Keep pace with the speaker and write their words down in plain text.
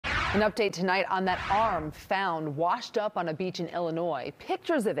An update tonight on that arm found washed up on a beach in Illinois.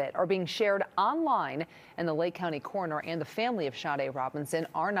 Pictures of it are being shared online, and the Lake County coroner and the family of Sade Robinson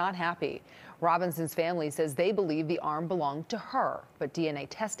are not happy. Robinson's family says they believe the arm belonged to her, but DNA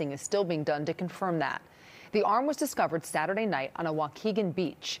testing is still being done to confirm that. The arm was discovered Saturday night on a Waukegan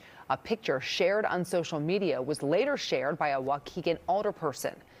beach. A picture shared on social media was later shared by a Waukegan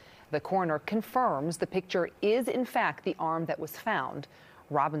alderperson. The coroner confirms the picture is in fact the arm that was found.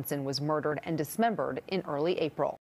 Robinson was murdered and dismembered in early April.